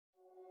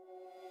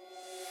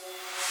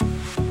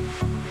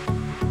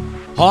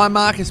Hi,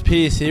 Marcus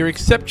Pearce here.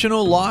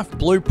 Exceptional Life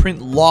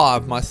Blueprint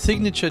Live, my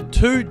signature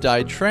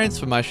 2-day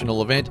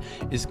transformational event,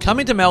 is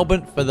coming to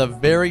Melbourne for the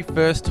very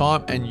first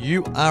time, and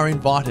you are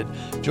invited.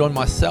 Join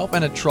myself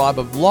and a tribe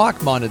of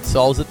like-minded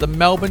souls at the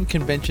Melbourne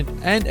Convention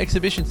and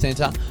Exhibition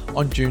Centre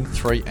on June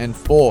 3 and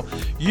 4.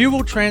 You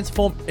will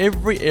transform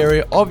every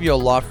area of your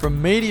life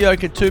from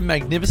mediocre to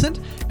magnificent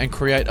and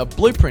create a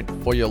blueprint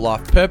for your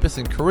life purpose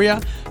and career,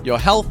 your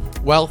health,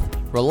 wealth,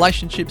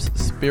 relationships,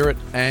 spirit,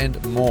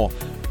 and more.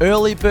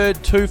 Early bird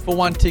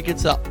 2-for-1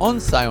 tickets are on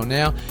sale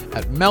now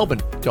at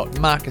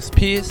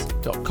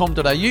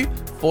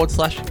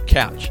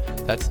melbourne.marcuspearce.com.au/couch.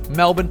 That's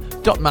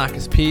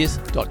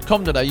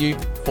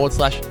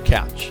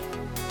melbourne.marcuspearce.com.au/couch.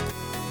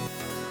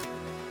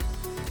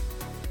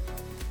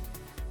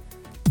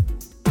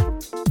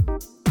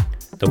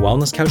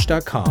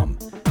 TheWellnessCouch.com,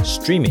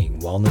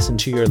 streaming wellness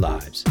into your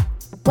lives.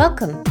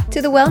 Welcome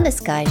to the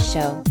Wellness Guys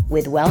Show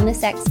with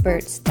wellness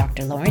experts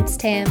Dr. Lawrence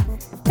Tam,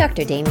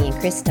 Dr. Damien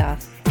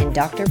Christoph, and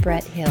Dr.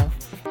 Brett Hill.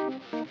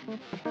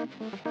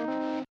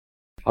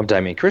 I'm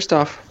Damien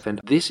Christoph, and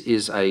this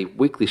is a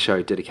weekly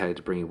show dedicated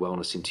to bringing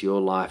wellness into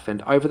your life.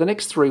 And over the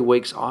next 3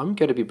 weeks, I'm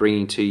going to be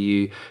bringing to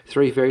you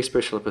 3 very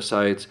special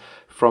episodes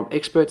from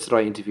experts that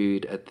I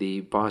interviewed at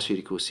the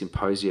Bioceutical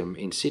Symposium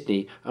in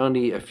Sydney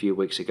only a few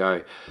weeks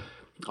ago.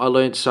 I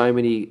learned so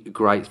many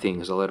great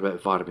things. I learned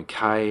about vitamin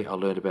K, I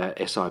learned about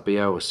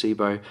SIBO or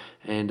SIBO,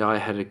 and I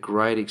had a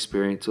great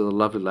experience with a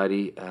lovely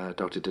lady,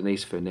 Dr.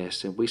 Denise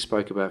Furness, and we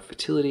spoke about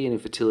fertility and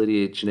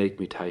infertility, genetic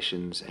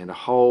mutations, and a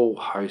whole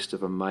host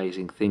of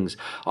amazing things.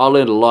 I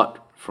learned a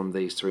lot from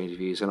these 3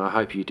 interviews, and I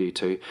hope you do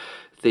too.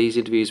 These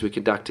interviews were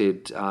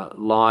conducted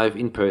live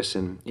in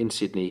person in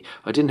Sydney.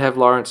 I didn't have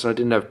Lawrence and I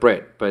didn't have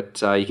Brett, but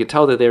you can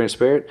tell they're there in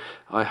spirit.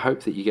 I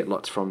hope that you get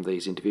lots from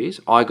these interviews.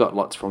 I got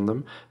lots from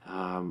them,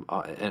 and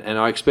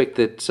I expect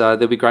that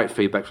there'll be great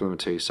feedback from them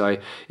too. So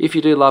if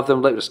you do love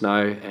them, let us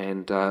know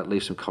and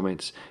leave some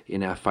comments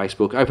in our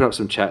Facebook. Open up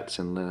some chats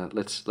and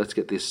let's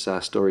get this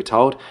story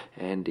told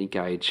and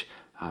engage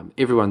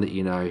everyone that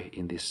you know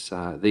in these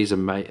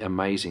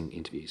amazing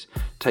interviews.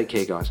 Take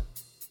care, guys.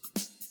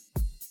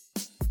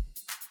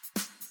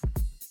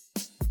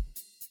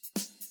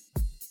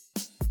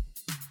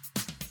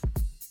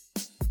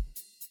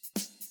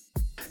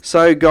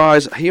 So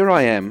guys, here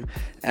I am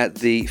at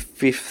the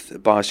 5th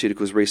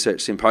Bioceuticals Research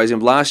Symposium.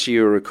 Last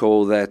year, you'll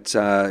recall that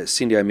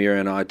Cindy O'Meara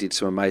and I did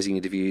some amazing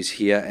interviews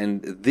here,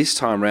 and this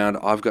time round,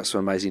 I've got some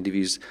amazing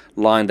interviews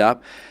lined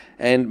up.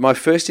 And my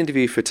first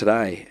interview for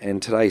today, and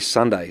today's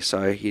Sunday,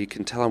 so you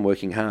can tell I'm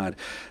working hard.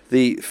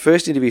 The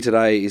first interview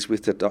today is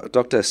with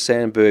Dr.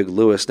 Sandberg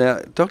Lewis.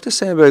 Now, Dr.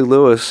 Sandberg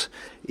Lewis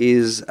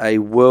is a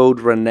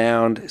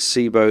world-renowned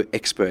SIBO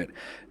expert.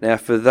 Now,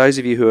 for those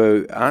of you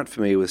who aren't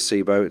familiar with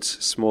SIBO,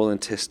 it's small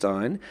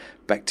intestine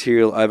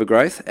bacterial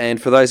overgrowth.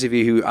 And for those of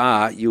you who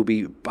are, you'll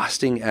be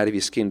busting out of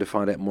your skin to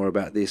find out more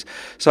about this.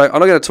 So I'm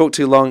not going to talk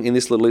too long in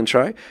this little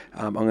intro.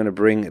 I'm going to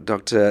bring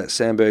Dr.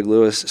 Sandberg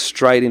Lewis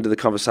straight into the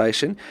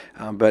conversation.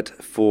 But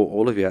for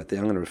all of you out there,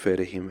 I'm going to refer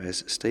to him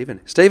as Stephen.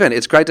 Stephen,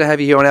 it's great to have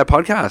you here on our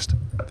podcast.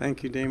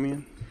 Thank you,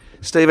 Damien.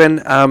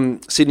 Stephen,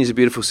 Sydney's a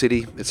beautiful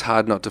city. It's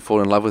hard not to fall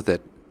in love with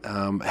it.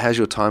 How's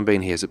your time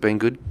been here? Has it been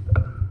good?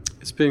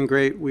 It's been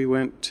great. We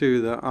went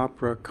to the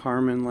Opera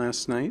Carmen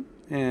last night,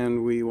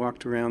 and we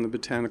walked around the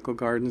botanical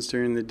gardens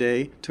during the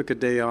day. Took a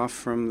day off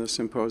from the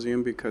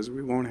symposium because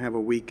we won't have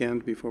a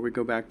weekend before we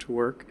go back to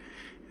work,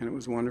 and it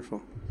was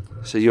wonderful.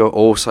 So you're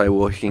also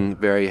working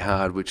very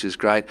hard, which is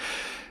great.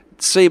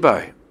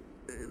 SIBO.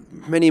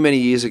 Many, many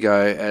years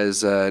ago,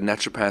 as a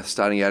naturopath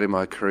starting out in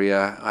my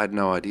career, I had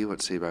no idea what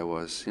SIBO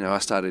was. I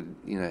started,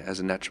 as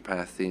a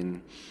naturopath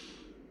in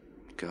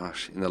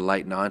the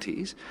late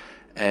 90s.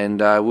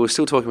 And we were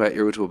still talking about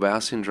irritable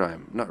bowel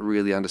syndrome, not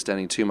really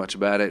understanding too much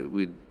about it.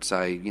 We'd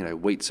say,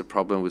 wheat's a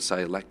problem. We'd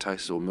say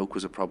lactose or milk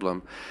was a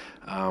problem.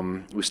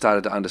 We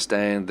started to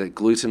understand that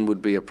gluten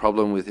would be a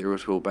problem with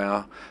irritable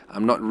bowel.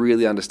 I'm not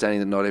really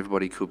understanding that not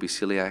everybody could be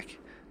celiac,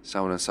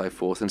 so on and so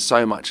forth. And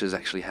so much has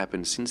actually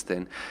happened since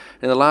then.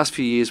 In the last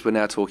few years, we're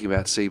now talking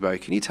about SIBO.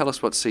 Can you tell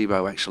us what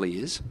SIBO actually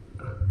is?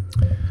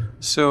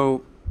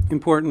 So,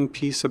 important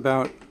piece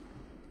about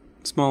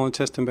small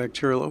intestine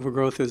bacterial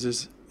overgrowth is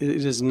it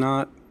is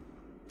not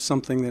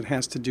something that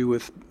has to do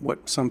with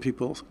what some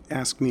people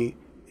ask me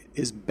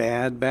is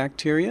bad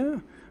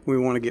bacteria. We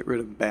want to get rid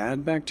of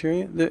bad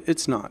bacteria.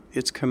 It's not.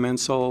 It's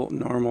commensal,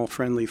 normal,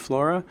 friendly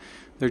flora.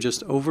 They're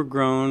just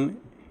overgrown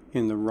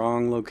in the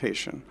wrong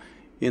location.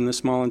 In the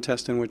small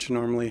intestine, which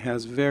normally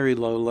has very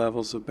low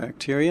levels of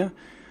bacteria,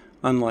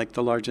 unlike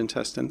the large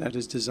intestine that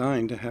is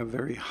designed to have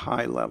very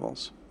high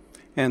levels.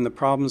 And the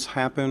problems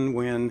happen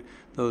when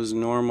those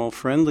normal,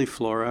 friendly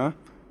flora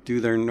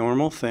do their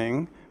normal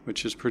thing,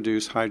 which is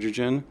produce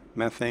hydrogen,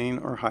 methane,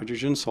 or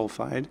hydrogen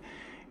sulfide.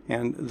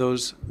 And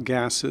those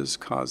gases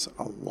cause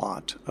a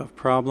lot of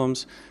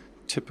problems.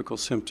 Typical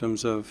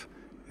symptoms of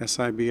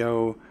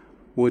SIBO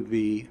would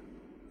be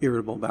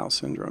irritable bowel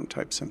syndrome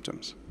type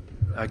symptoms.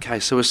 Okay,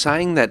 so we're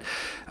saying that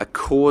a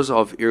cause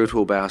of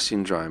irritable bowel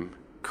syndrome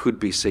could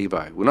be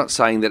SIBO. We're not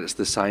saying that it's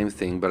the same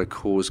thing, but a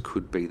cause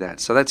could be that.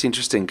 So that's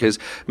interesting, because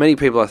many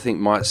people, I think,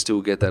 might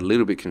still get that a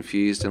little bit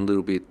confused and a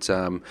little bit,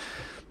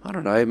 I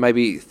don't know,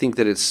 maybe think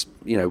that it's,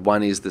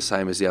 one is the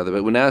same as the other.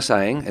 But we're now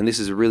saying, and this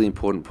is a really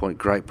important point,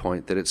 great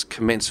point, that it's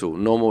commensal,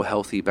 normal,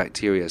 healthy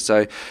bacteria.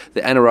 So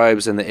the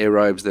anaerobes and the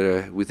aerobes that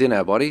are within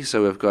our body,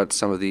 so we've got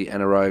some of the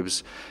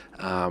anaerobes,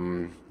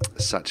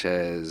 such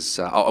as,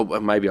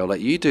 maybe I'll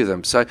let you do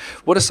them. So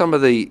what are some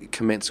of the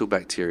commensal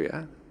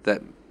bacteria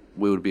that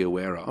we would be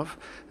aware of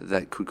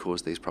that could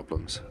cause these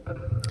problems?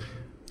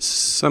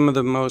 Some of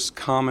the most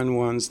common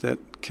ones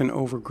that can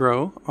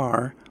overgrow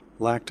are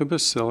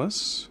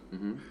lactobacillus,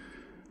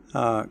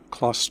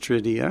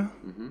 Clostridia,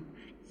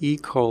 E.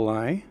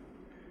 coli,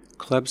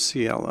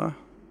 Klebsiella,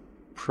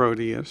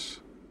 Proteus,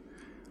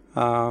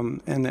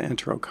 and the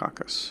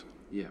Enterococcus.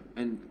 Yeah,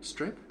 and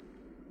strep?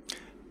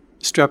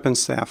 Strep and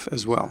staph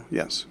as well,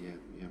 yes. Yeah.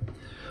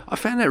 I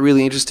found that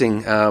really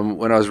interesting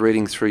when I was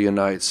reading through your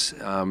notes,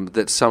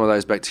 that some of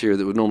those bacteria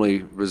that would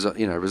normally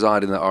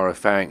reside in the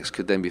oropharynx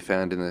could then be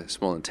found in the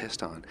small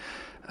intestine.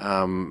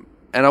 And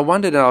I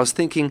was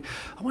thinking,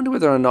 I wonder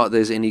whether or not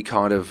there's any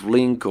kind of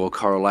link or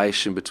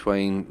correlation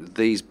between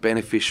these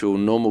beneficial,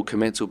 normal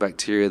commensal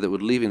bacteria that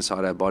would live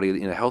inside our body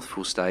in a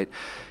healthful state.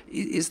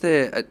 Is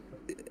there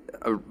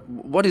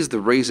what is the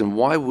reason?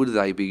 Why would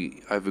they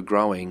be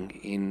overgrowing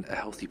in a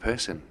healthy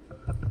person?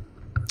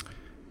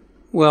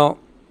 Well,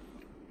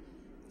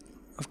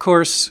 of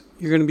course,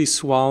 you're going to be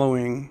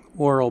swallowing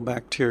oral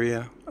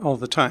bacteria all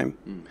the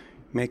time,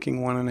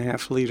 making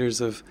 1.5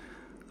 liters of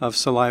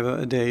saliva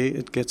a day.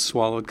 It gets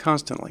swallowed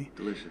constantly.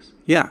 Delicious.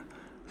 Yeah.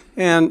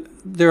 And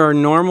there are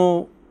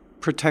normal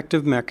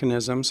protective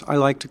mechanisms. I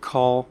like to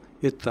call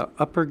it the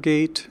upper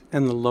gate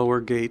and the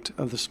lower gate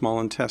of the small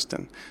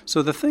intestine.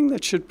 So the thing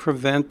that should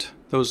prevent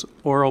those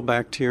oral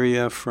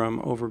bacteria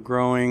from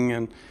overgrowing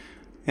and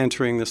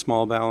entering the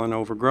small bowel and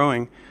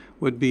overgrowing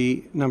would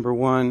be, number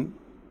one,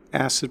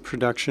 acid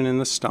production in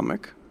the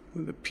stomach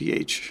with a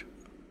pH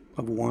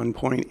of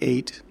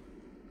 1.8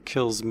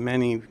 kills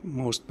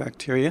most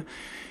bacteria.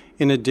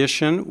 In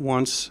addition,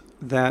 once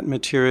that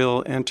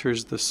material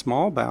enters the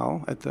small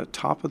bowel, at the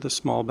top of the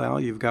small bowel,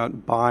 you've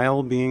got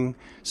bile being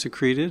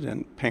secreted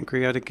and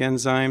pancreatic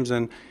enzymes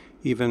and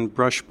even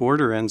brush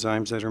border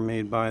enzymes that are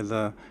made by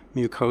the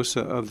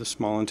mucosa of the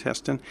small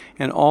intestine.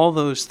 And all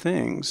those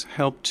things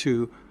help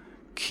to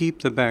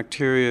keep the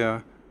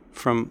bacteria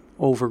from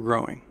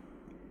overgrowing.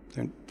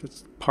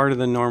 That's part of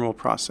the normal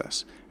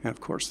process. And of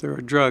course, there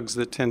are drugs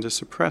that tend to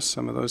suppress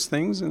some of those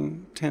things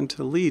and tend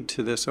to lead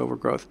to this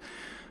overgrowth.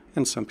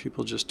 And some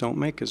people just don't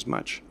make as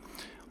much.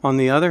 On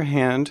the other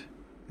hand,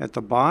 at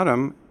the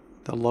bottom,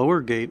 the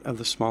lower gate of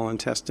the small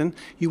intestine,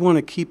 you want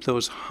to keep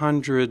those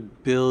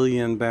 100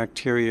 billion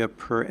bacteria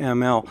per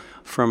ml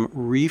from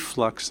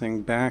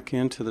refluxing back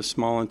into the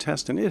small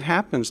intestine. It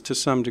happens to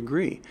some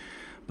degree,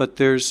 but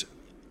there's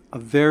a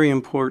very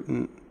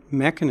important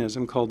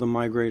mechanism called the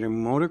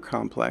migrating motor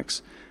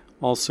complex,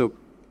 also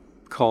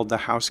called the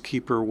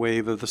housekeeper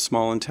wave of the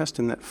small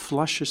intestine, that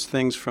flushes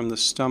things from the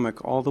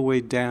stomach all the way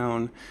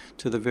down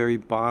to the very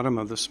bottom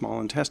of the small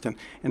intestine.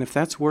 And if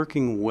that's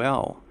working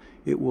well,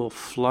 it will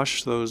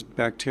flush those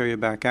bacteria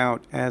back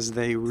out as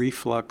they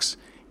reflux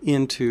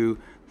into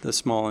the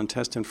small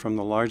intestine from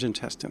the large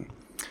intestine.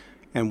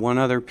 And one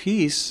other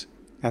piece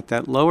at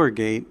that lower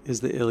gate is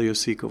the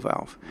ileocecal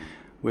valve,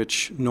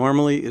 which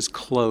normally is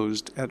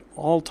closed at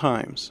all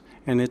times.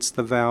 And it's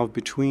the valve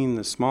between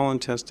the small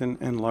intestine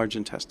and large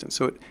intestine.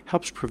 So it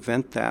helps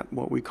prevent that,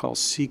 what we call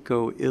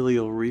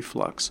ceco-ileal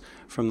reflux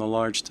from the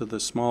large to the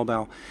small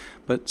bowel.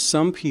 But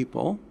some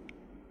people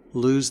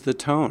lose the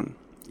tone,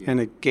 and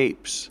it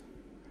gapes,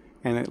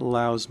 and it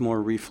allows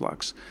more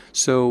reflux.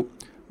 So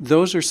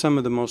those are some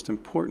of the most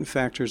important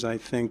factors I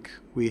think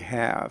we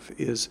have,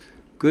 is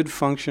good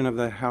function of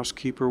the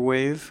housekeeper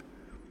wave,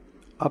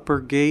 upper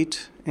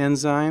gate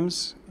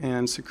enzymes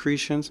and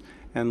secretions,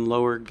 and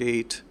lower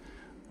gate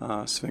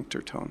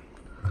sphincter tone.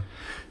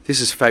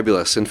 This is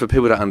fabulous, and for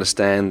people to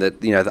understand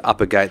that, the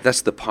upper gate,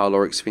 that's the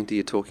pyloric sphincter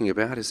you're talking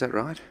about, is that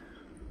right?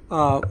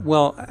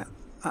 Well,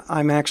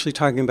 I'm actually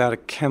talking about a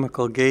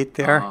chemical gate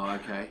there. Oh,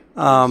 okay.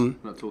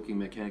 Not talking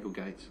mechanical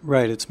gates.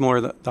 Right, it's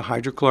more the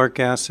hydrochloric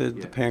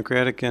acid, the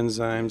pancreatic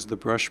enzymes, the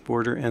brush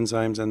border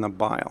enzymes, and the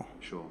bile.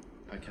 Sure,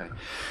 okay.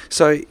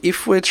 So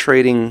if we're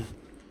treating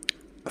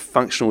a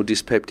functional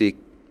dyspeptic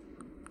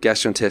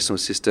gastrointestinal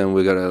system,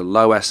 we've got a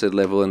low acid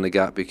level in the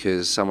gut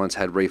because someone's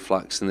had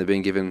reflux and they've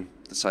been given,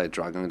 let's say, a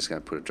drug. I'm just going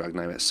to put a drug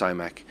name out,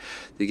 Somac.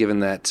 They're given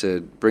that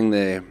to bring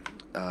their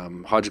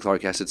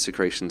hydrochloric acid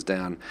secretions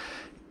down.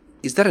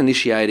 Is that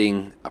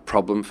initiating a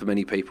problem for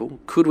many people?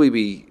 Could we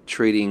be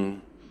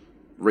treating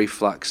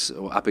reflux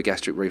or upper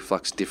gastric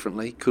reflux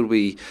differently? Could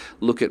we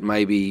look at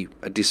maybe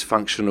a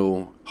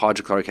dysfunctional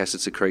hydrochloric acid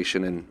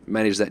secretion and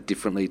manage that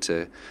differently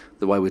to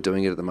the way we're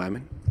doing it at the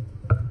moment?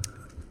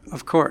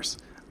 Of course.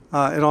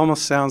 It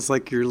almost sounds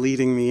like you're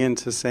leading me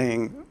into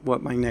saying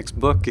what my next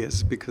book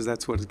is, because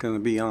that's what it's going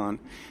to be on,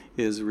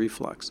 is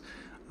reflux.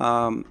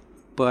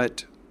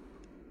 But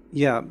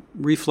yeah,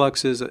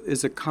 reflux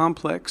is a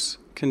complex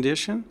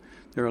condition.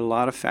 There are a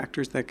lot of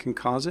factors that can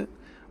cause it,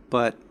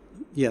 but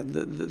yeah,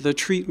 the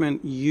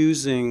treatment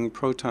using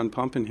proton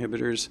pump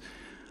inhibitors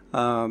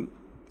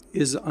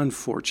is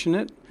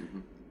unfortunate.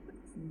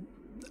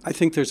 I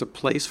think there's a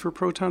place for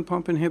proton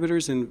pump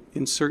inhibitors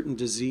in certain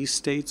disease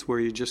states where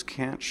you just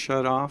can't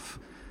shut off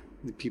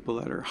the people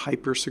that are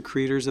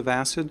hypersecretors of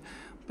acid,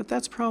 but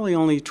that's probably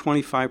only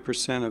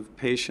 25% of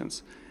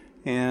patients.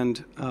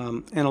 And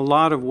a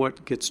lot of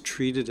what gets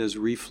treated as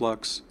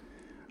reflux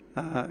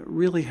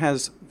really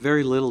has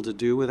very little to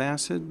do with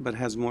acid, but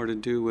has more to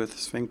do with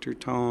sphincter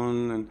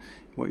tone and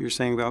what you're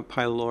saying about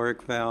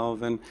pyloric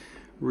valve and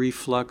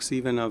reflux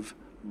even of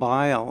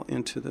bile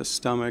into the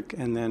stomach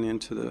and then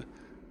into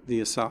the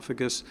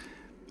esophagus.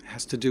 It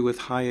has to do with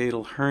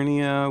hiatal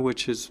hernia,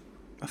 which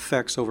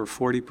affects over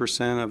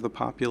 40% of the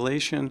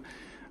population.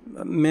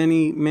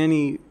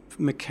 Many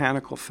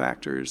mechanical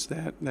factors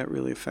that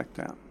really affect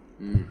that.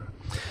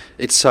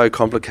 It's so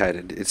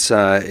complicated. It's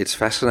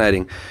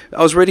fascinating.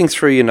 I was reading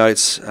through your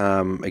notes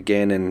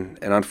again, and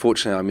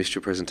unfortunately I missed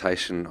your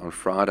presentation on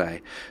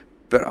Friday.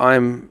 But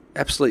I'm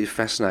absolutely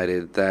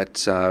fascinated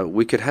that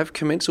we could have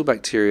commensal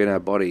bacteria in our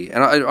body.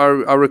 And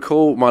I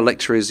recall my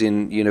lecturers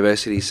in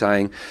university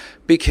saying,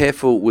 be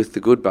careful with the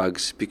good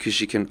bugs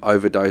because you can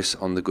overdose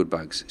on the good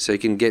bugs. So you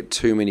can get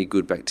too many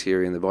good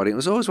bacteria in the body. It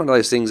was always one of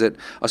those things that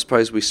I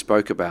suppose we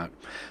spoke about.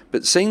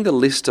 But seeing the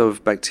list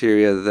of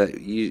bacteria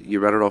that you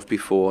rattled off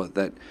before,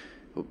 that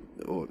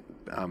or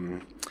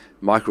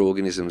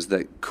microorganisms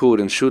that could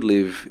and should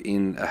live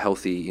in a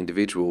healthy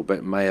individual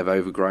but may have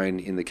overgrown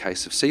in the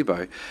case of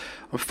SIBO,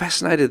 I'm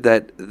fascinated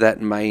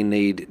that may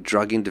need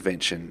drug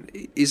intervention.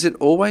 Is it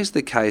always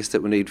the case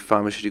that we need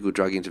pharmaceutical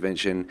drug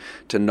intervention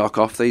to knock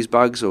off these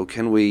bugs, or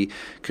can we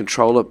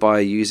control it by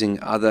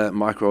using other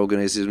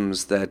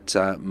microorganisms that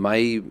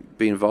may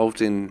be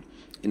involved in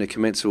a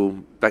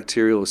commensal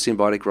bacterial or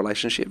symbiotic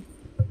relationship?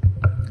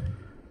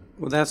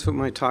 Well, that's what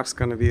my talk's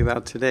going to be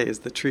about today, is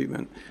the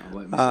treatment.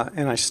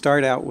 And I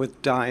start out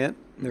with diet.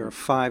 There are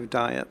 5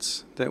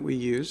 diets that we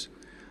use,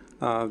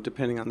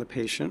 depending on the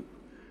patient.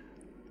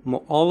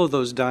 All of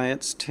those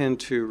diets tend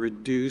to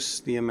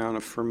reduce the amount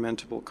of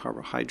fermentable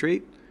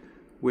carbohydrate,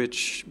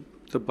 which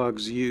the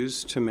bugs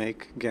use to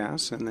make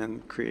gas and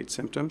then create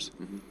symptoms.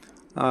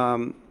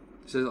 So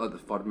like the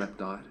FODMAP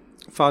diet?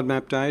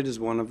 FODMAP diet is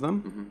one of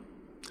them.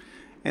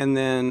 And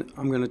then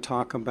I'm going to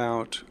talk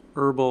about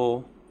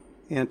herbal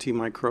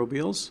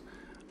antimicrobials,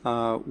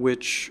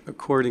 which,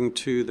 according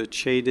to the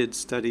CHADED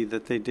study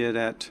that they did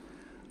at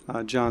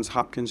Johns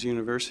Hopkins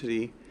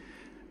University,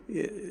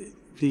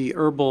 the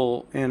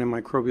herbal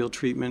antimicrobial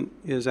treatment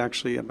is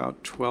actually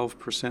about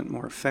 12%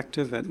 more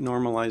effective at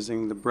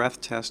normalizing the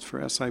breath test for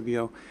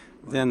SIBO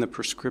than the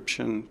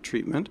prescription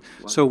treatment.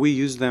 Wow. So we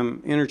use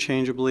them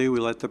interchangeably. We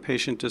let the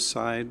patient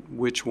decide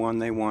which one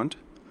they want.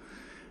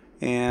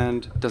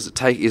 And is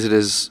it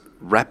as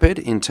rapid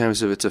in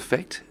terms of its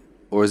effect,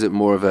 or is it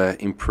more of an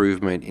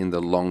improvement in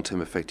the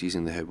long-term effect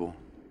using the herbal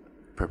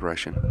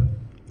preparation?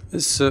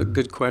 This is a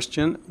good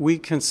question. We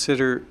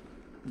consider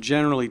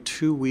generally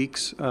 2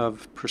 weeks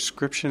of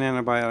prescription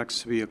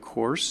antibiotics to be a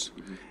course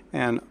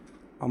and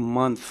a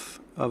month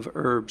of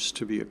herbs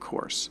to be a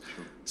course.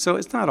 Sure. So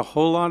it's not a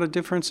whole lot of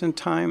difference in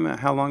time,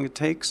 how long it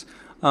takes.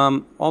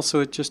 Also,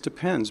 it just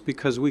depends,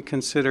 because we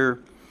consider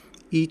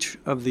each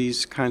of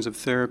these kinds of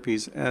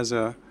therapies as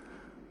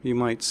you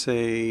might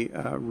say,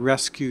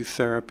 rescue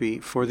therapy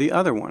for the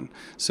other one.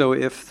 So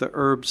if the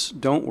herbs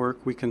don't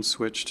work, we can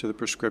switch to the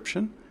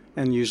prescription,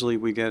 and usually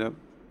we get a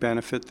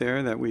benefit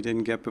there that we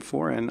didn't get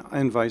before,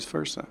 and vice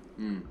versa.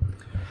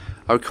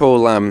 I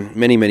recall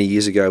many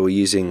years ago we're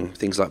using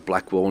things like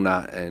black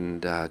walnut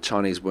and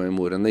Chinese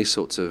wormwood and these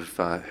sorts of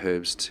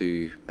herbs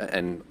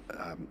and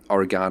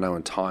oregano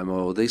and thyme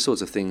oil. These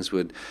sorts of things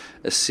would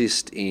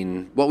assist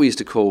in what we used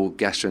to call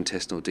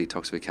gastrointestinal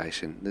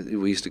detoxification.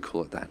 We used to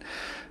call it that.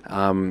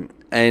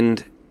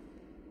 And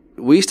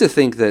we used to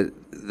think that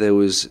there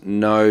was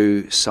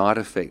no side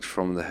effect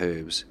from the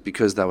herbs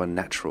because they were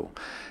natural.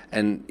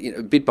 And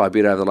bit by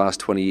bit over the last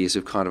 20 years,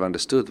 we've kind of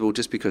understood, well,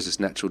 just because it's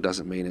natural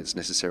doesn't mean it's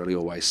necessarily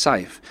always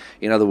safe.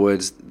 In other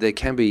words, there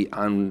can be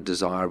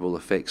undesirable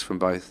effects from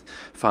both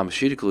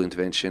pharmaceutical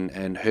intervention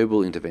and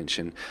herbal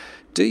intervention.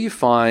 Do you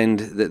find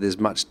that there's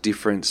much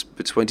difference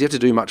between, do you have to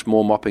do much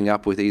more mopping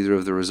up with either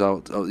of the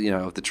result of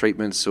the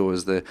treatments, or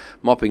is the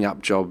mopping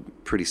up job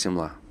pretty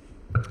similar?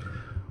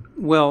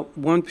 Well,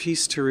 one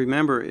piece to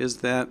remember is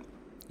that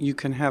you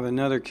can have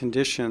another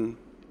condition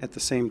at the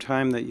same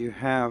time that you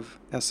have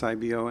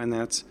SIBO, and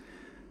that's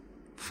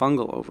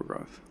fungal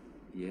overgrowth,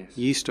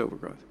 yeast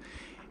overgrowth.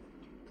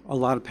 A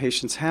lot of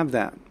patients have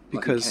that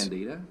because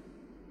Candida?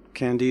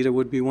 Candida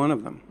would be one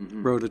of them.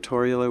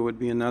 Rhodotorula would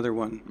be another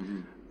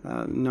one.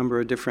 A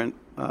number of different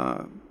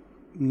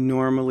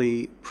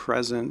normally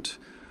present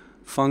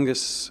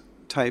fungus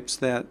types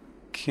that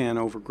can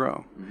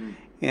overgrow.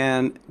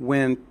 And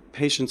when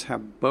patients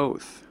have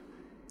both,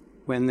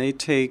 when they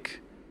take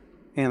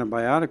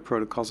antibiotic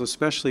protocols,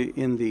 especially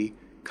in the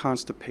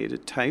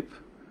constipated type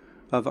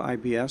of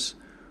IBS,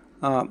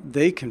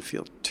 they can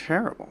feel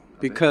terrible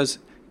because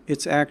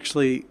it's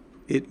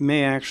it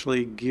may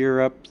actually gear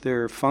up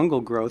their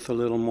fungal growth a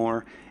little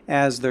more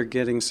as they're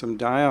getting some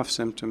die-off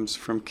symptoms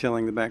from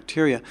killing the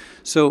bacteria.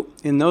 So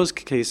in those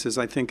cases,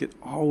 I think it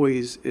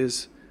always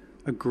is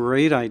a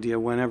great idea,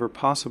 whenever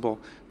possible,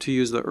 to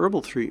use the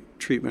herbal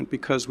treatment,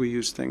 because we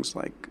use things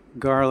like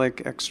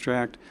garlic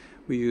extract,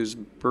 we use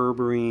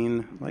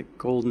berberine, like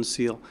golden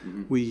seal,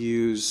 we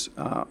use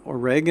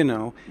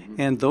oregano,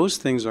 and those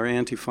things are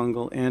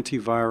antifungal,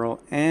 antiviral,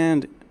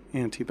 and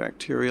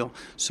antibacterial.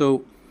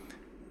 So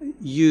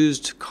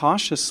used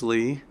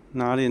cautiously,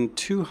 not in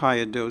too high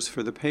a dose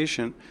for the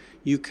patient,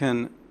 you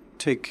can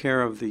take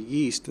care of the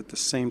yeast at the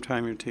same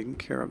time you're taking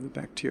care of the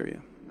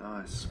bacteria.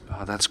 Nice.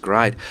 Oh, that's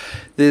great.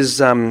 There's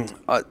a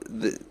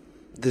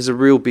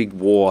real big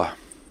war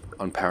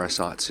on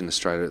parasites in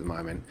Australia at the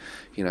moment.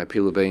 You know,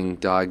 people are being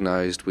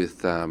diagnosed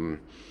with,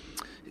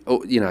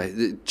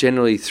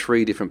 generally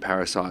 3 different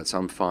parasites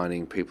I'm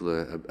finding people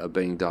are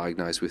being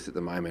diagnosed with at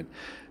the moment.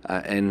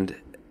 And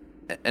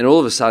all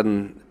of a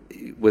sudden,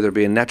 whether it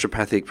be a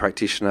naturopathic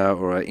practitioner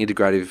or an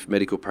integrative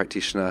medical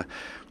practitioner,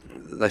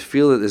 they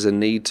feel that there's a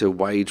need to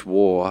wage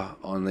war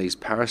on these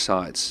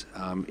parasites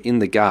in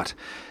the gut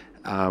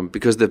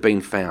because they've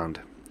been found.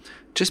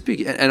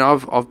 And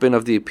I've been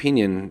of the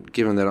opinion,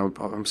 given that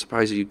I'm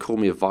supposed you call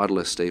me a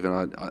vitalist,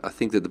 Stephen. I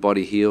think that the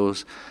body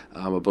heals.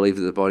 I believe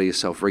that the body is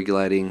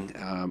self-regulating,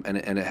 and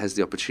it has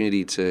the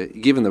opportunity to,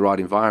 given the right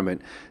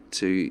environment,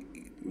 to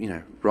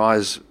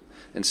rise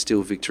and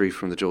steal victory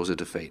from the jaws of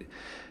defeat.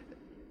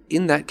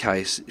 In that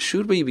case,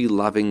 should we be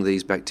loving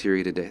these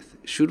bacteria to death?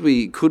 Could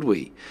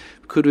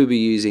we be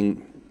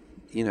using,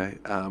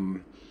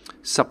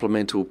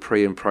 supplemental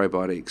pre and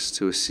probiotics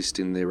to assist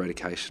in the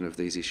eradication of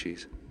these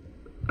issues?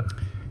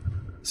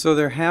 So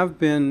there have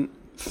been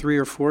 3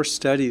 or 4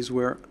 studies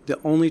where the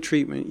only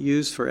treatment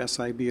used for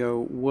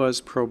SIBO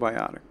was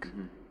probiotic.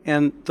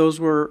 And those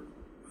were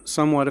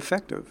somewhat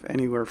effective,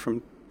 anywhere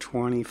from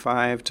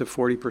 25 to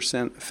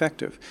 40%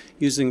 effective,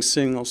 using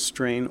single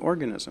strain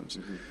organisms.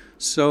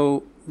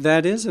 So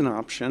that is an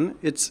option.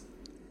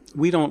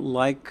 We don't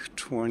like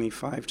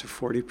 25 to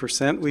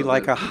 40%. We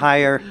like a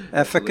higher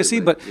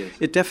efficacy, but yes.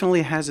 It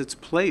definitely has its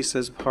place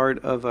as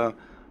part of a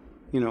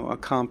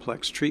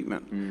complex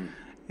treatment.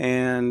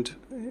 And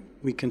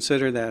we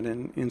consider that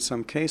in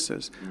some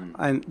cases.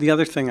 And the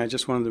other thing I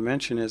just wanted to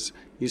mention is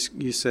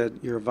you said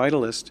you're a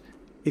vitalist.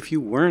 If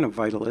you weren't a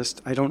vitalist,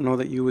 I don't know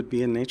that you would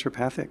be a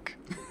naturopathic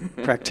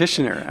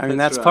practitioner. I mean,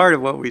 that's right. Part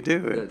of what we do.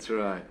 That's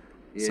right.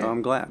 Yeah. So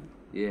I'm glad.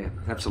 Yeah,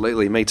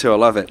 absolutely. Me too. I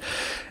love it.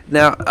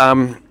 Now,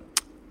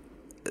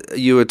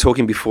 you were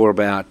talking before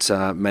about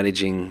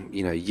managing,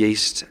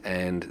 yeast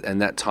and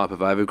that type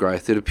of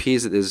overgrowth. It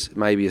appears that there's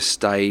maybe a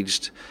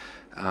staged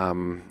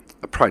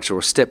approach or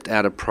a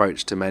stepped-out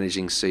approach to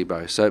managing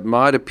SIBO. So it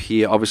might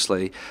appear,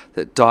 obviously,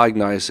 that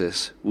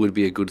diagnosis would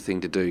be a good thing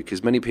to do,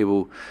 because many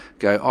people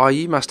go, "Oh,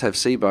 you must have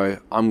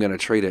SIBO, I'm going to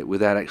treat it,"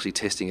 without actually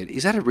testing it.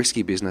 Is that a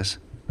risky business?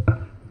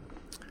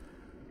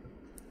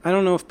 I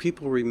don't know if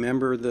people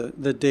remember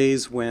the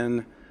days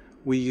when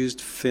we used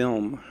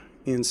film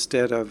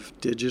instead of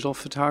digital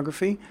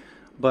photography,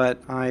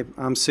 but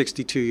I'm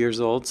 62 years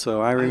old,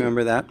 so I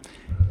remember that.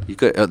 You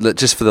got,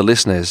 just for the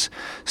listeners,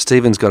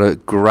 Stephen's got a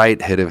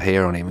great head of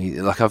hair on him.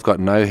 I've got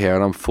no hair,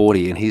 and I'm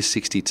 40, and he's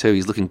 62.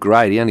 He's looking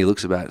great. He only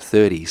looks about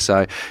 30,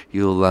 so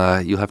you'll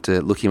have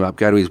to look him up.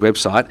 Go to his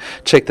website,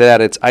 check that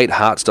out. It's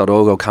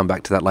 8hearts.org. I'll come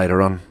back to that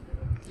later on.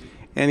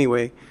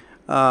 Anyway,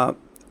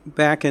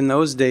 back in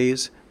those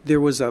days,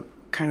 there was a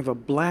kind of a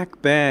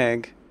black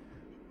bag,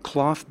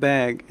 cloth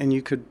bag, and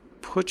you could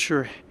put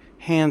your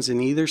hands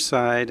in either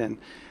side, and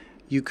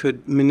you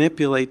could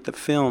manipulate the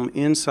film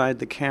inside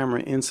the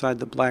camera, inside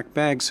the black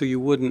bag, so you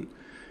wouldn't,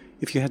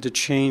 if you had to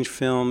change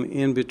film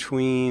in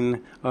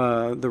between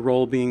the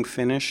roll being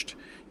finished,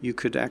 you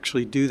could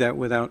actually do that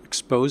without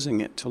exposing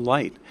it to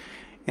light.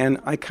 And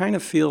I kind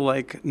of feel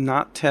like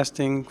not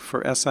testing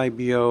for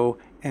SIBO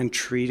and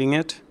treating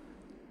it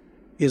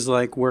is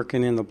like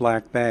working in the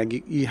black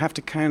bag. You have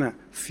to kind of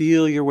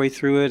feel your way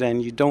through it,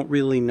 and you don't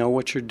really know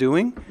what you're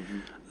doing.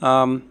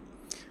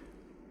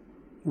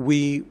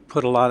 We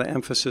put a lot of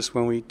emphasis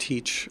when we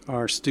teach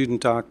our student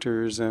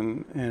doctors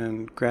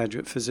and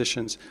graduate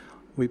physicians.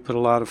 We put a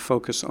lot of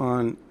focus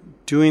on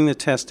doing the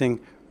testing,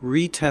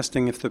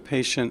 retesting if the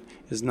patient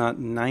is not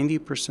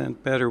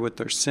 90% better with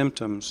their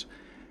symptoms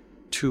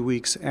 2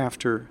 weeks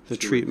after the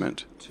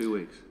treatment. 2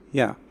 weeks.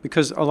 Yeah,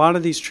 because a lot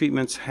of these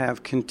treatments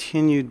have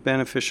continued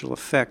beneficial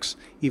effects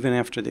even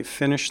after they've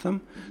finished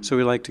them. So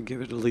we like to give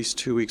it at least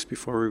 2 weeks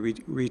before we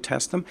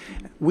retest them.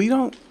 We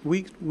don't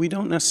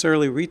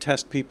necessarily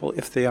retest people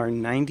if they are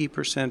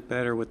 90%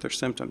 better with their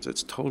symptoms.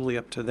 It's totally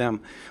up to them.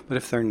 But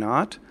if they're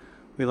not,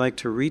 we like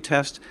to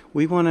retest.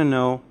 We want to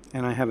know,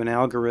 and I have an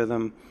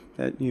algorithm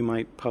that you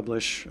might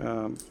publish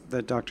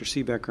that Dr.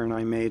 Seebecker and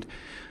I made,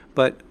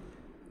 but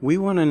we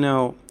want to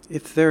know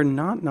if they're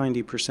not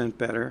 90%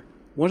 better,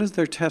 what does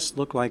their test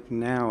look like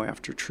now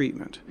after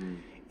treatment?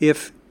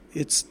 If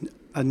it's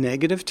a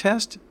negative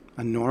test,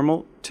 a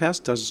normal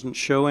test doesn't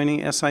show any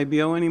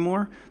SIBO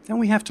anymore, then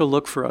we have to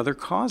look for other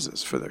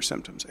causes for their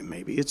symptoms. And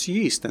maybe it's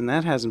yeast, and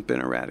that hasn't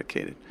been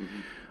eradicated,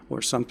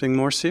 or something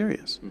more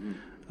serious.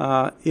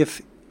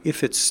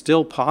 If it's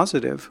still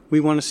positive,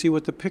 we want to see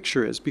what the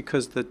picture is,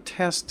 because the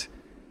test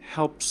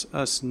helps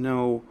us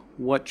know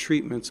what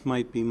treatments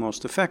might be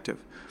most effective.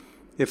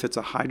 If it's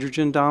a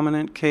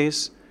hydrogen-dominant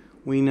case,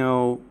 we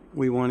know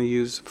we want to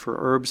use, for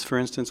herbs, for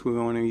instance, we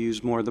want to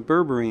use more of the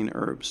berberine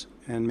herbs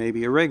and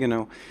maybe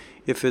oregano.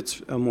 If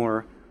it's a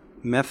more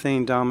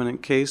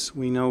methane-dominant case,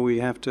 we know we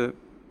have to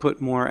put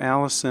more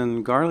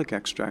allicin garlic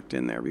extract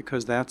in there,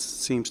 because that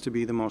seems to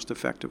be the most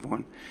effective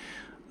one.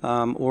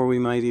 Or we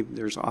might,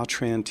 there's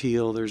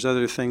Atrantil, there's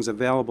other things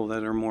available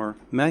that are more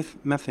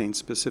methane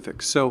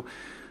specific. So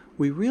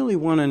we really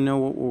want to know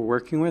what we're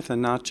working with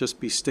and not just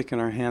be sticking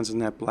our hands in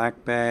that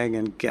black bag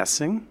and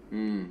guessing.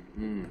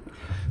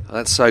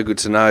 That's so good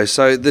to know.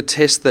 So the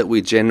test that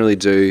we generally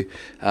do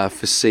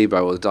for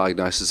SIBO, or the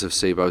diagnosis of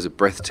SIBO, is a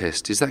breath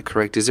test. Is that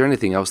correct? Is there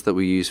anything else that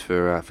we use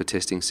for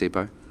testing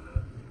SIBO?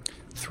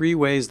 3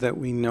 ways that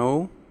we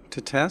know to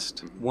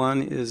test.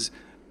 One is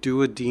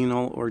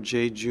duodenal or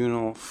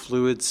jejunal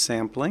fluid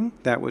sampling.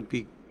 That would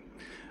be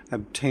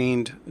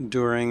obtained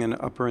during an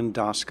upper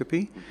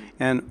endoscopy.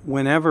 And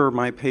whenever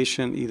my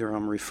patient, either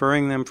I'm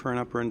referring them for an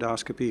upper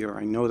endoscopy or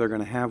I know they're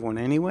going to have one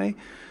anyway,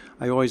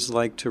 I always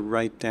like to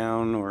write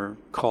down or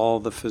call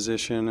the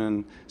physician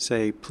and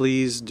say,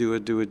 please do a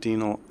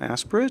duodenal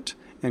aspirate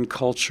and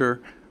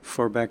culture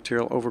for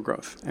bacterial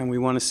overgrowth. And we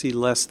want to see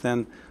less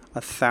than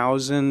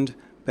 1,000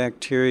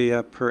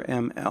 bacteria per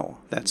ml.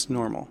 That's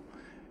normal.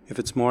 If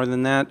it's more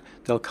than that,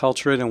 they'll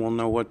culture it and we'll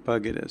know what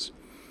bug it is.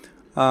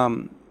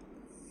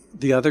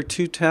 The other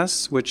 2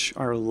 tests, which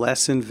are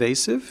less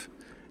invasive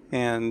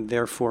and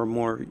therefore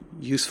more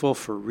useful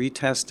for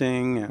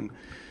retesting and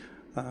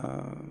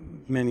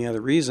many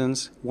other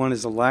reasons, one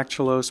is a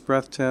lactulose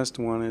breath test,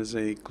 one is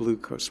a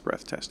glucose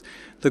breath test.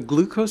 The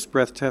glucose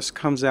breath test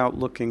comes out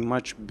looking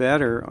much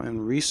better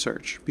in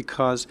research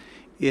because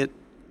it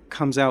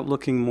comes out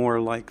looking more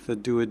like the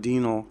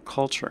duodenal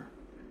culture.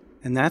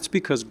 And that's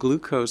because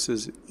glucose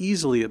is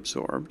easily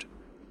absorbed,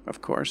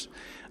 of course,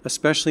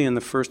 especially in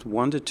the first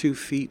 1 to 2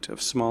 feet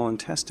of small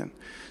intestine.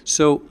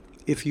 So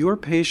if your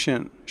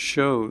patient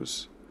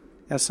shows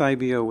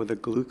SIBO with a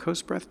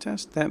glucose breath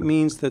test, that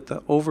means that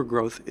the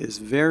overgrowth is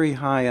very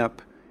high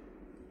up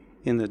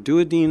in the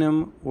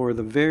duodenum or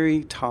the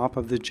very top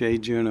of the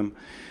jejunum.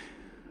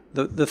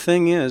 The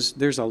thing is,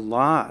 there's a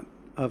lot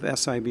of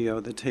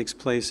SIBO that takes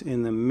place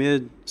in the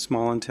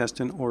mid-small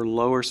intestine or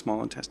lower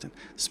small intestine.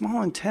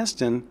 Small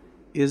intestine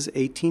is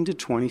 18 to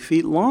 20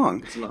 feet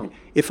long. It's long.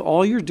 If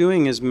all you're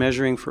doing is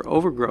measuring for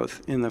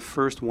overgrowth in the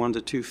first 1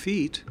 to 2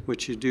 feet,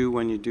 which you do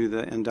when you do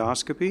the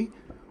endoscopy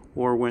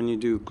or when you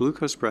do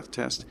glucose breath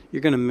test,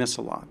 you're going to miss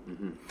a lot.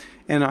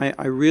 And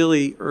I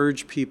really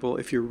urge people,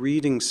 if you're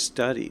reading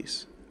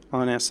studies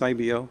on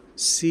SIBO,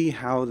 see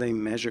how they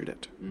measured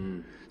it.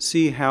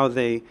 See how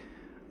they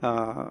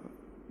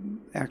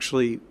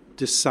actually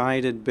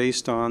decided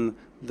based on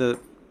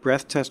the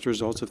breath test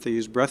results, if they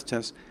use breath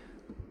tests,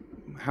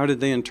 how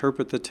did they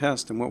interpret the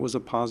test and what was a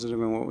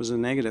positive and what was a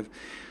negative.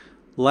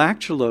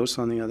 Lactulose,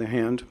 on the other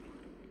hand,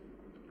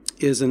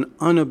 is an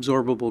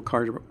unabsorbable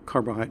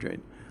carbohydrate.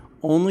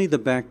 Only the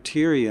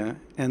bacteria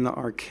and the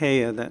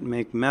archaea that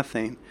make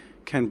methane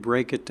can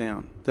break it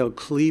down. They'll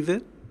cleave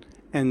it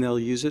and they'll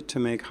use it to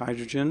make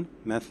hydrogen,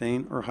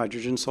 methane, or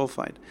hydrogen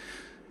sulfide.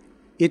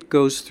 It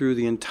goes through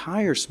the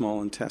entire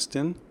small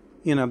intestine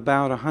in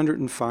about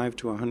 105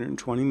 to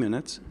 120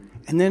 minutes.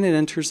 And then it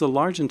enters the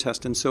large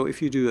intestine. So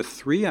if you do a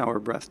 3-hour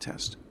breath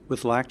test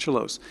with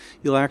lactulose,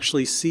 you'll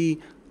actually see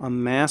a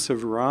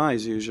massive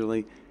rise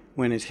usually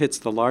when it hits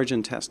the large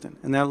intestine.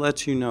 And that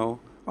lets you know,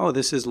 oh,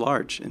 this is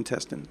large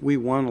intestine. We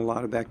want a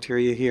lot of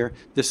bacteria here.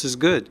 This is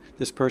good.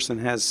 This person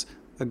has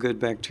a good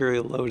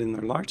bacterial load in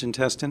their large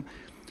intestine.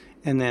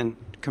 And then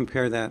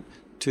compare that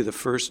to the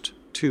first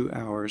 2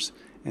 hours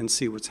and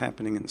see what's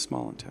happening in the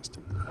small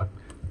intestine.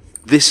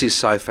 This is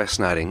so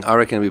fascinating. I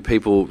reckon there'll be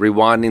people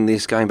rewinding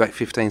this, going back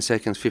 15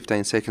 seconds,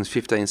 15 seconds,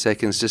 15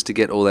 seconds, just to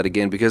get all that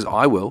again, because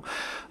I will.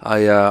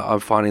 I'm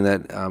finding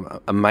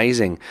that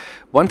amazing.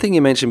 One thing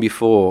you mentioned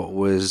before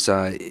was,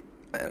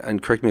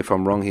 and correct me if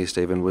I'm wrong here,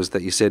 Stephen, was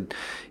that you said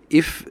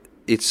if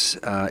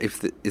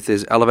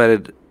there's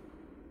elevated,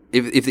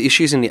 if the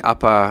issue's in the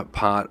upper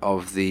part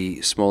of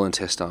the small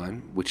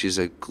intestine, which is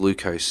a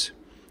glucose,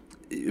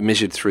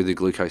 measured through the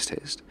glucose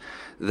test,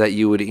 that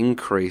you would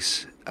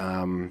increase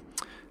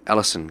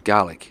allicin,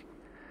 garlic,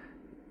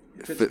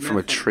 from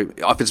a treatment.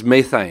 If it's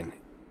methane,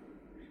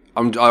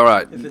 all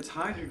right. If it's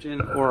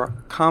hydrogen or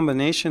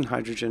combination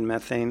hydrogen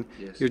methane,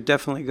 yes, you're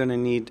definitely going to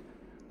need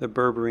the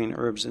berberine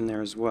herbs in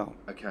there as well.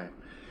 Okay.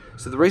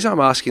 So the reason I'm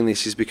asking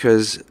this is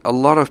because a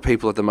lot of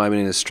people at the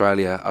moment in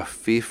Australia are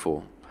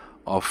fearful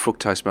of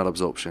fructose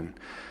malabsorption.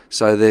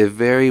 So they're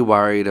very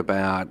worried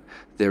about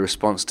their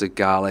response to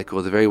garlic,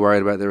 or they're very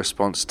worried about their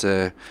response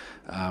to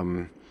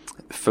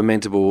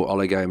fermentable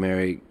oligo,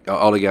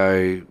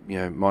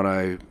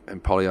 mono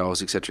and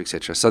polyols,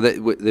 etc. So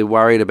they're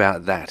worried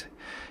about that.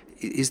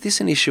 Is this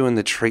an issue in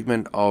the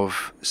treatment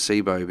of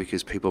SIBO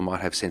because people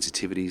might have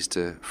sensitivities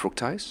to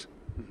fructose?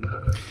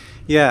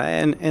 Yeah,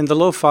 and the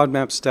low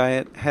FODMAPs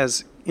diet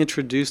has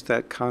introduced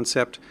that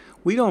concept.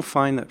 We don't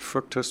find that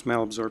fructose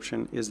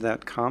malabsorption is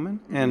that common.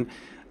 And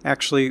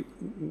actually,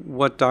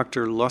 what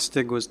Dr.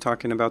 Lustig was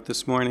talking about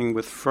this morning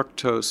with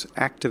fructose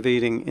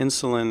activating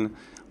insulin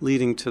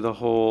leading to the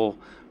whole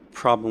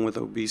problem with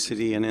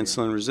obesity and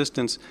insulin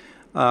resistance,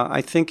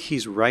 I think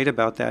he's right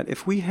about that.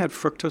 If we had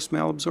fructose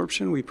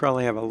malabsorption, we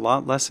probably have a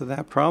lot less of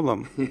that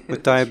problem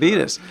with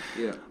diabetes.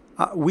 Right.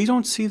 We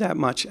don't see that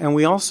much. And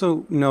we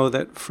also know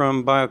that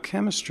from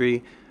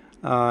biochemistry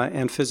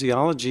and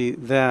physiology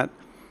that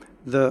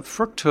the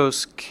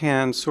fructose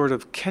can sort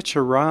of catch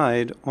a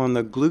ride on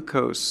the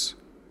glucose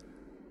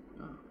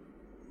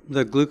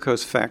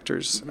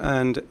factors,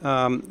 and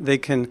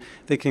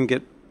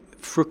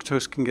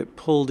fructose can get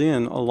pulled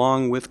in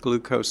along with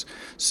glucose.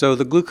 So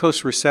the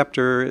glucose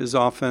receptor is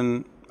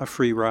often a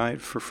free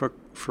ride for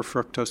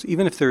fructose.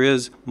 Even if there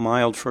is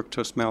mild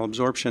fructose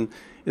malabsorption,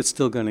 it's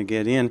still going to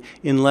get in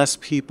unless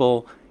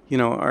people,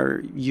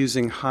 are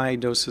using high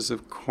doses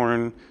of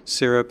corn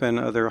syrup and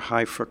other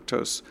high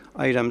fructose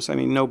items. I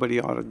mean, nobody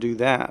ought to do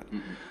that.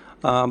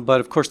 But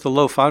of course, the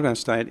low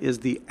FODMAPs diet is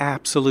the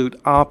absolute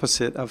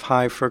opposite of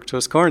high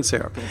fructose corn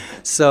syrup.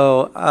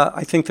 So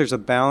I think there's a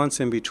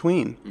balance in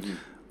between.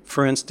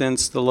 For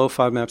instance, the low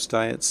FODMAPs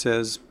diet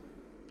says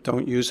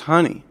don't use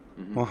honey.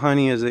 Well,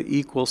 honey is an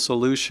equal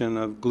solution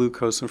of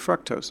glucose and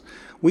fructose.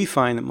 We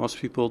find that most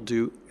people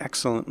do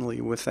excellently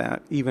with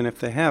that, even if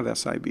they have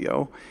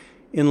SIBO,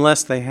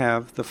 unless they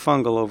have the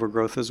fungal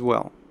overgrowth as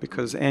well,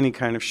 because any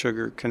kind of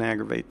sugar can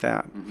aggravate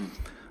that.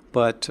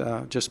 But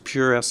just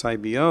pure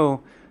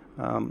SIBO,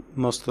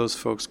 most of those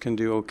folks can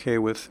do okay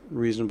with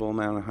reasonable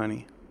amount of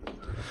honey.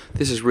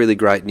 This is really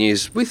great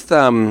news. With the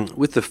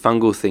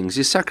fungal things,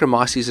 is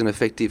Saccharomyces an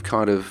effective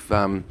kind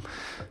of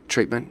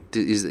treatment?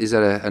 Is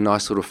that a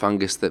nice little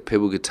fungus that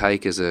people could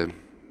take as an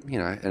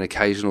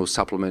occasional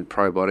supplement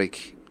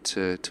probiotic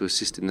to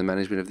assist in the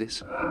management of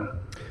this?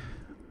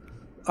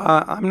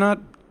 I'm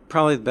not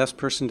probably the best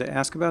person to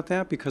ask about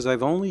that because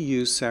I've only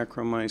used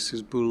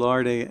Saccharomyces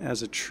boulardii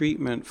as a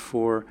treatment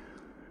for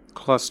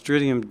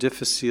Clostridium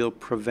difficile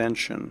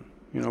prevention,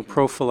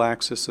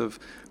 prophylaxis of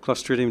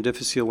Clostridium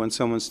difficile when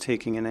someone's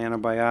taking an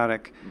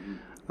antibiotic.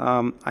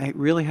 I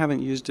really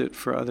haven't used it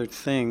for other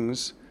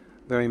things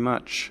very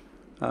much,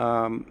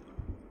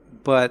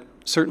 but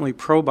certainly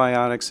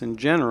probiotics in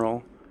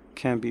general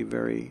can be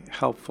very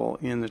helpful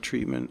in the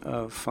treatment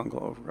of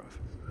fungal overgrowth.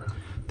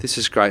 This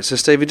is great. So,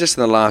 Stevie, just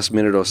in the last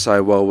minute or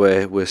so while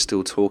we're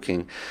still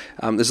talking,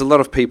 there's a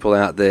lot of people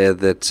out there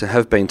that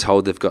have been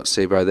told they've got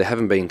SIBO. They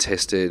haven't been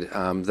tested.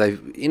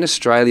 In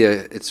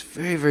Australia, it's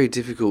very, very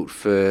difficult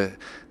for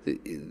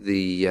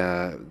the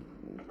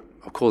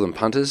I'll call them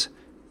punters.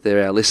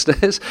 They're our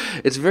listeners.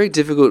 It's very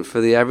difficult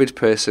for the average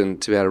person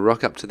to be able to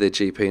rock up to their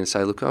GP and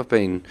say, look, I've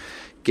been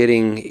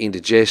getting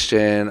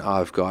indigestion,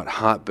 I've got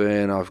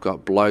heartburn, I've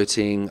got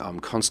bloating,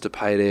 I'm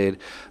constipated,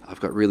 I've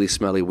got really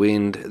smelly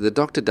wind. The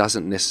doctor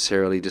doesn't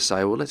necessarily just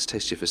say, well, let's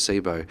test you for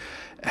SIBO.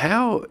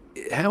 How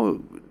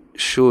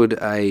should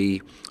a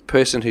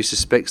person who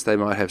suspects they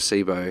might have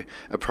SIBO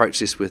approach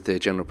this with their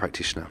general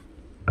practitioner?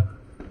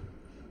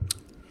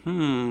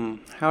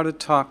 How to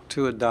talk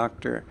to a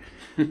doctor.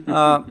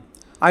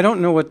 I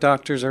don't know what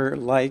doctors are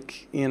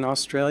like in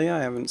Australia. I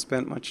haven't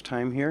spent much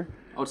time here.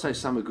 I would say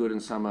some are good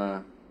and some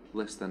are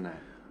less than that.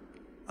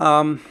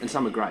 And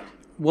some are great.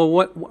 Well,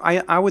 what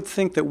I would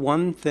think that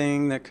one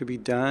thing that could be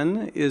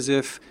done is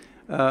if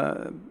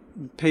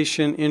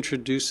patient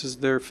introduces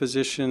their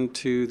physician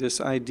to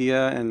this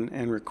idea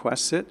and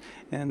requests it,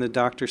 and the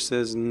doctor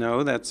says,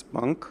 no, that's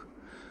bunk,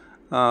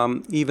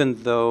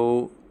 even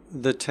though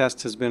the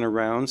test has been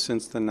around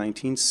since the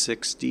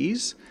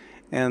 1960s,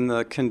 and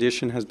the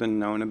condition has been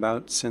known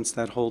about since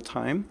that whole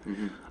time.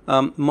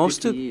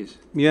 Most 50 years.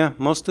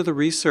 Most of the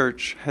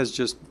research has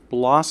just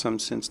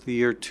blossomed since the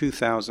year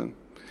 2000.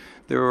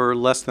 There were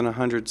less than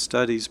 100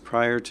 studies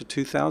prior to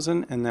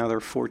 2000, and now there are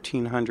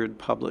 1,400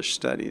 published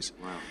studies.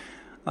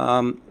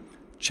 Wow.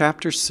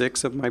 Chapter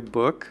 6 of my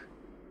book,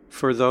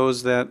 for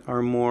those that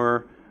are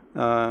more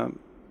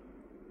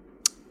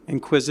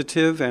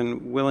inquisitive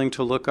and willing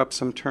to look up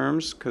some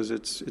terms, because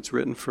it's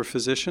written for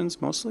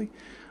physicians mostly,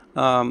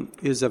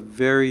 is a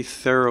very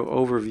thorough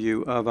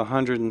overview of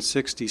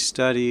 160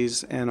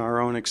 studies and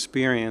our own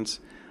experience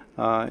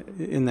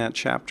in that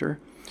chapter.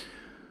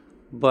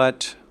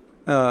 But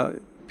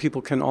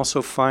people can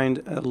also find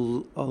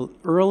an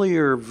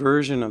earlier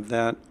version of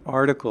that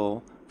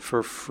article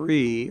for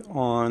free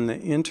on the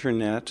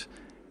internet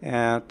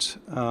at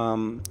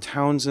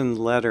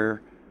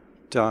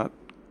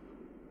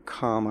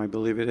townsendletter.com, I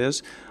believe it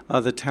is.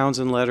 The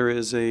Townsend Letter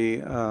is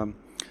a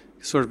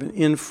sort of an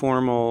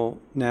informal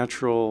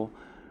natural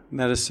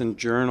medicine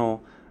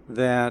journal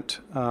that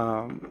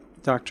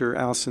Dr.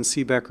 Alison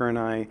Seebecker and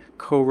I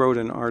co-wrote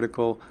an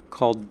article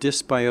called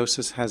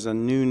Dysbiosis Has a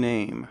New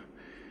Name.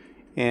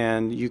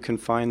 and you can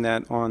find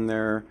that on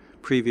their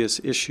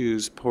previous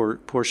issues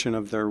portion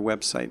of their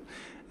website.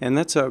 And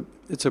it's a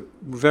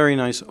very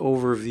nice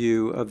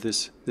overview of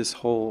this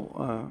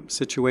whole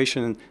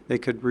situation. And they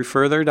could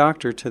refer their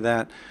doctor to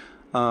that,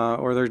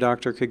 or their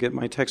doctor could get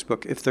my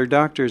textbook. If their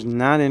doctor is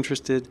not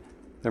interested,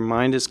 their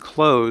mind is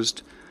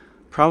closed,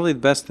 probably the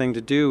best thing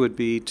to do would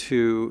be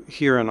to,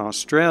 here in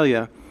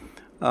Australia,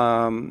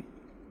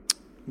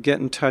 get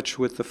in touch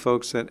with the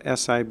folks at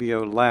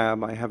SIBO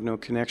Lab. I have no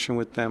connection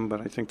with them, but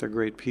I think they're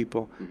great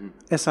people.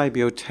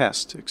 SIBO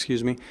Test,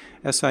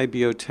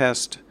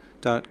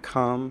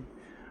 SIBOtest.com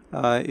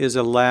is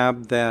a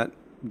lab that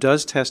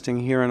does testing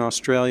here in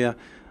Australia.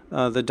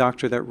 The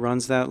doctor that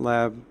runs that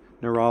lab,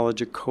 Nirala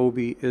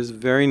Jacoby, is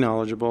very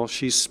knowledgeable.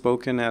 She's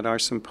spoken at our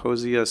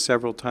symposia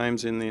several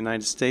times in the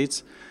United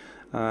States,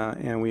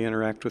 and we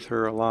interact with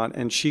her a lot.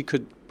 And she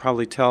could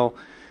probably tell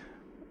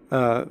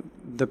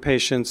the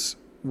patients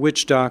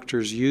which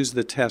doctors use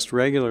the test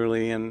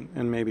regularly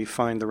and maybe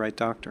find the right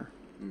doctor.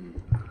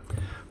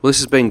 Well, this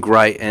has been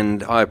great,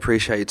 and I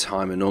appreciate your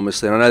time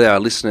enormously. And I know that our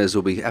listeners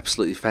will be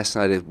absolutely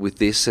fascinated with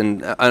this.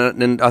 And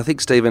I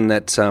think, Stephen,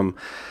 that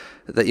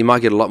you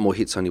might get a lot more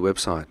hits on your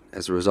website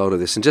as a result of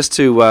this. And just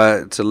to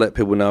let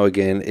people know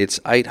again, it's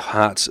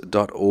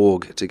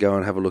 8hearts.org to go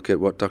and have a look at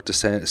what Dr.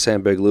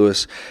 Sandberg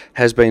Lewis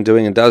has been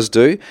doing and does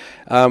do.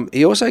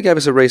 He also gave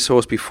us a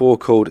resource before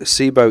called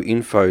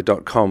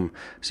SIBOinfo.com.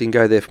 So you can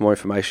go there for more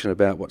information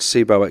about what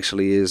SIBO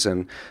actually is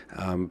and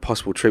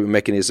possible treatment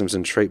mechanisms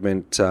and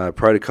treatment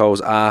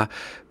protocols are.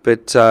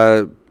 But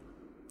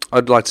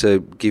I'd like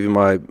to give you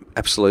my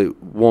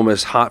absolute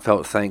warmest,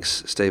 heartfelt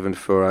thanks, Stephen,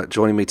 for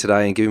joining me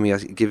today and giving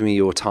me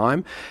your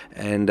time,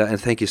 and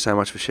thank you so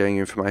much for sharing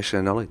your information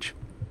and knowledge.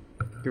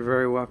 You're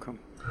very welcome.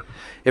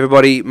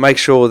 Everybody, make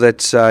sure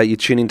that you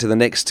tune into the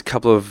next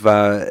couple of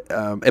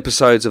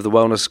episodes of The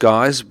Wellness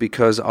Guys,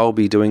 because I'll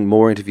be doing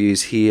more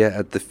interviews here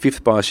at the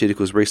 5th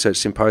Bioceuticals Research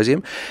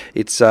Symposium.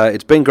 It's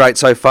been great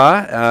so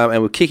far,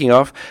 and we're kicking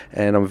off,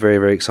 and I'm very,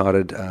 very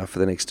excited for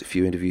the next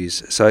few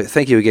interviews. So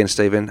thank you again,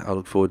 Stephen. I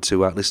look forward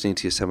to listening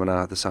to your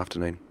seminar this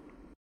afternoon.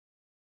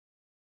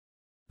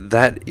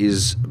 That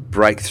is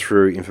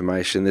breakthrough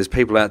information. There's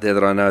people out there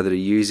that I know that are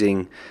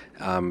using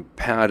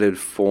powdered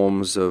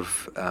forms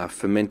of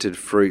fermented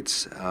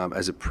fruits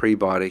as a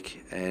prebiotic,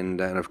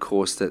 and of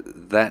course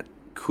that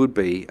could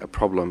be a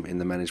problem in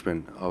the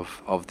management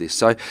of this.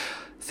 So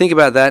think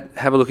about that.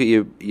 Have a look at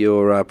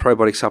your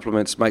probiotic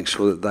supplements. Make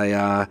sure that they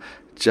are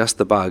just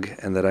the bug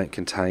and they don't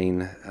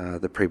contain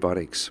the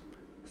prebiotics.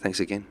 Thanks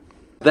again.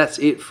 That's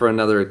it for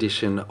another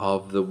edition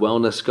of The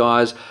Wellness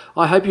Guys.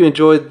 I hope you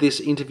enjoyed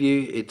this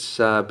interview. It's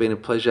been a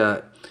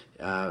pleasure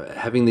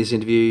having these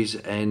interviews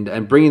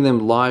and bringing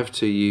them live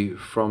to you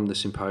from the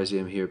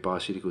symposium here at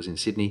Bioceuticals in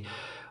Sydney.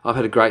 I've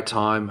had a great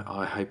time.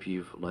 I hope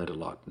you've learned a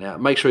lot. Now,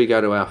 make sure you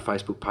go to our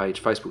Facebook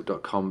page,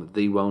 facebook.com,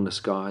 The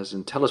Wellness Guys,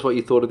 and tell us what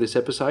you thought of this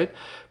episode.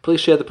 Please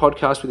share the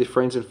podcast with your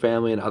friends and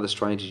family and other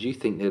strangers you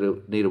think need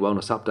a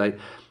wellness update.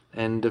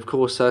 And, of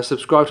course,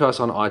 subscribe to us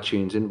on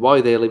iTunes. And while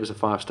you're there, leave us a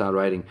 5-star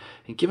rating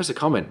and give us a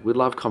comment. We'd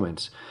love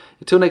comments.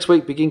 Until next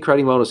week, begin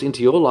creating wellness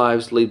into your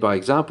lives, lead by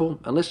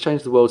example, and let's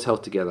change the world's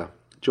health together.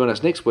 Join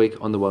us next week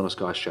on The Wellness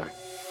Guys Show.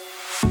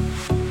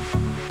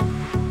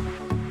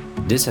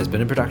 This has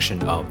been a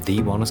production of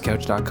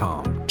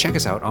TheWellnessCouch.com. Check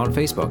us out on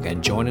Facebook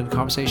and join in the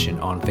conversation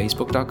on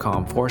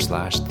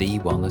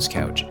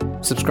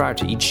Facebook.com/TheWellnessCouch. Subscribe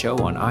to each show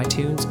on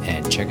iTunes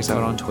and check us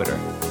out on Twitter.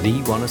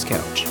 The Wellness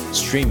Couch,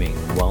 streaming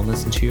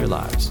wellness into your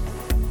lives.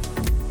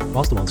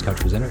 Whilst the Wellness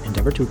Couch presenter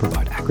endeavor to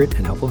provide accurate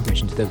and helpful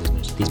information to their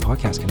listeners, these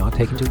podcasts cannot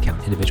take into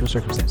account individual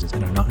circumstances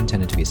and are not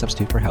intended to be a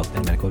substitute for health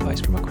and medical advice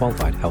from a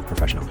qualified health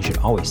professional. You should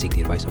always seek the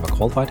advice of a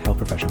qualified health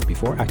professional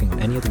before acting on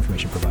any of the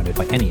information provided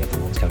by any of the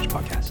Wellness Couch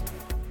podcasts.